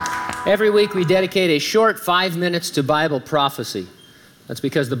Every week we dedicate a short 5 minutes to Bible prophecy. That's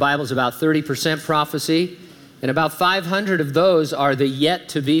because the Bible is about 30% prophecy, and about 500 of those are the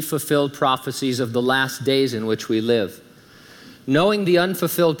yet-to-be-fulfilled prophecies of the last days in which we live. Knowing the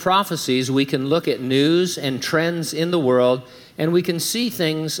unfulfilled prophecies, we can look at news and trends in the world, and we can see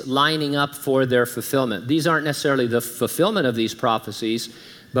things lining up for their fulfillment. These aren't necessarily the fulfillment of these prophecies,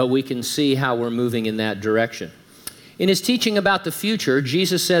 but we can see how we're moving in that direction. In his teaching about the future,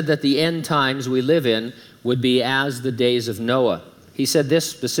 Jesus said that the end times we live in would be as the days of Noah. He said this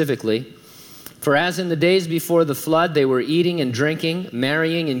specifically, "For as in the days before the flood, they were eating and drinking,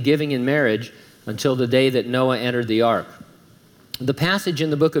 marrying and giving in marriage, until the day that Noah entered the ark." The passage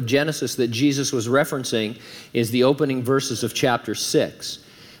in the book of Genesis that Jesus was referencing is the opening verses of chapter 6.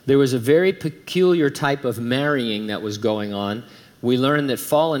 There was a very peculiar type of marrying that was going on. We learned that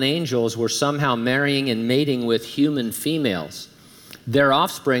fallen angels were somehow marrying and mating with human females. Their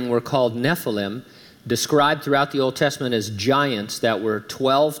offspring were called Nephilim, described throughout the Old Testament as giants that were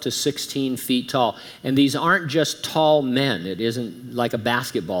 12 to 16 feet tall. And these aren't just tall men. It isn't like a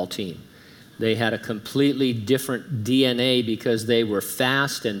basketball team. They had a completely different DNA because they were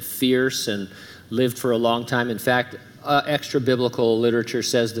fast and fierce and lived for a long time. In fact, extra-biblical literature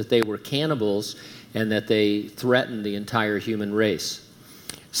says that they were cannibals and that they threatened the entire human race.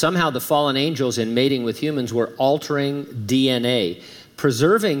 Somehow the fallen angels in mating with humans were altering DNA.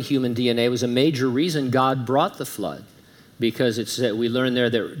 Preserving human DNA was a major reason God brought the flood, because we learn there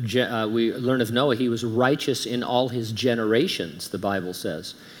that we learn of Noah, he was righteous in all his generations, the Bible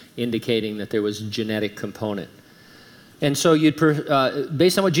says, indicating that there was a genetic component. And so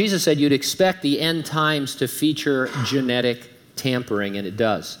based on what Jesus said, you'd expect the end times to feature genetic tampering, and it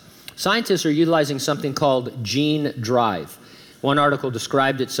does. Scientists are utilizing something called gene drive. One article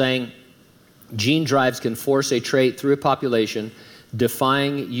described it saying, gene drives can force a trait through a population,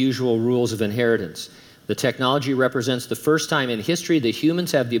 defying usual rules of inheritance. The technology represents the first time in history that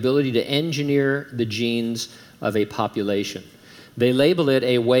humans have the ability to engineer the genes of a population. They label it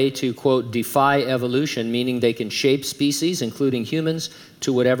a way to, quote, defy evolution, meaning they can shape species, including humans,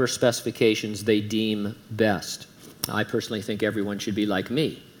 to whatever specifications they deem best. I personally think everyone should be like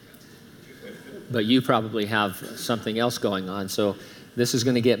me, but you probably have something else going on, so this is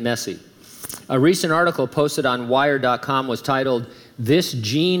going to get messy. A recent article posted on Wired.com was titled, "This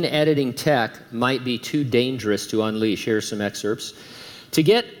Gene Editing Tech Might Be Too Dangerous to Unleash." Here's some excerpts. To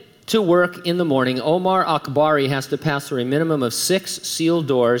get to work in the morning, Omar Akbari has to pass through a minimum of 6 sealed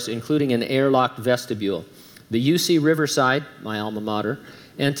doors, including an airlocked vestibule. The UC Riverside, my alma mater,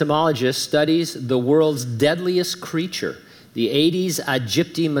 entomologist studies the world's deadliest creature, the Aedes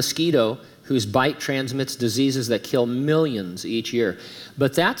aegypti mosquito, whose bite transmits diseases that kill millions each year.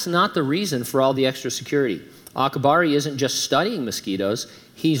 But that's not the reason for all the extra security. Akbari isn't just studying mosquitoes,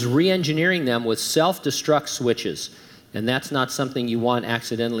 he's re-engineering them with self-destruct switches. And that's not something you want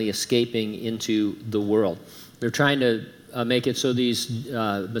accidentally escaping into the world. They're trying to make it so these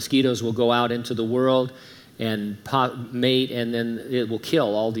mosquitoes will go out into the world and mate, and then it will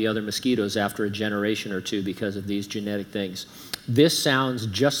kill all the other mosquitoes after a generation or two because of these genetic things. This sounds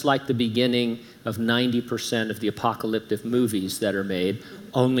just like the beginning of 90% of the apocalyptic movies that are made,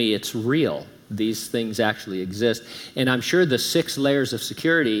 only it's real. These things actually exist. And I'm sure the 6 layers of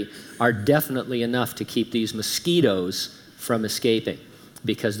security are definitely enough to keep these mosquitoes from escaping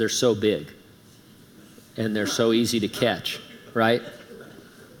because they're so big and they're so easy to catch, right?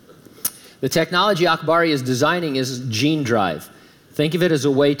 The technology Akbari is designing is gene drive. Think of it as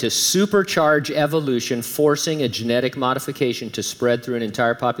a way to supercharge evolution, forcing a genetic modification to spread through an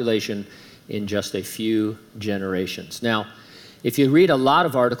entire population in just a few generations. Now, if you read a lot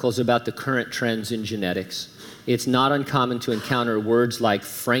of articles about the current trends in genetics, it's not uncommon to encounter words like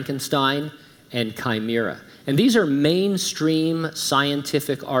Frankenstein and chimera. And these are mainstream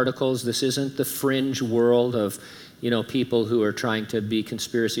scientific articles. This isn't the fringe world of, people who are trying to be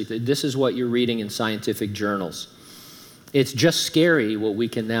conspiracy. This is what you're reading in scientific journals. It's just scary what we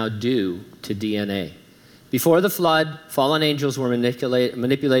can now do to DNA. Before the flood, fallen angels were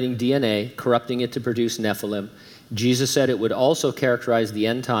manipulating DNA, corrupting it to produce Nephilim. Jesus said it would also characterize the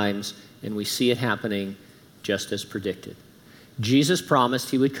end times, and we see it happening just as predicted. Jesus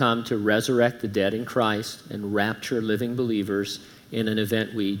promised he would come to resurrect the dead in Christ and rapture living believers in an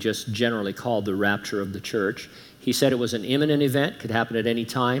event we just generally call the rapture of the church. He said it was an imminent event, could happen at any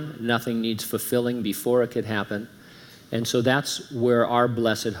time. Nothing needs fulfilling before it could happen. And so that's where our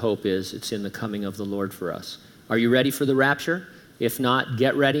blessed hope is. It's in the coming of the Lord for us. Are you ready for the rapture? If not,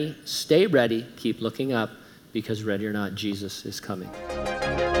 get ready, stay ready, keep looking up, because ready or not, Jesus is coming.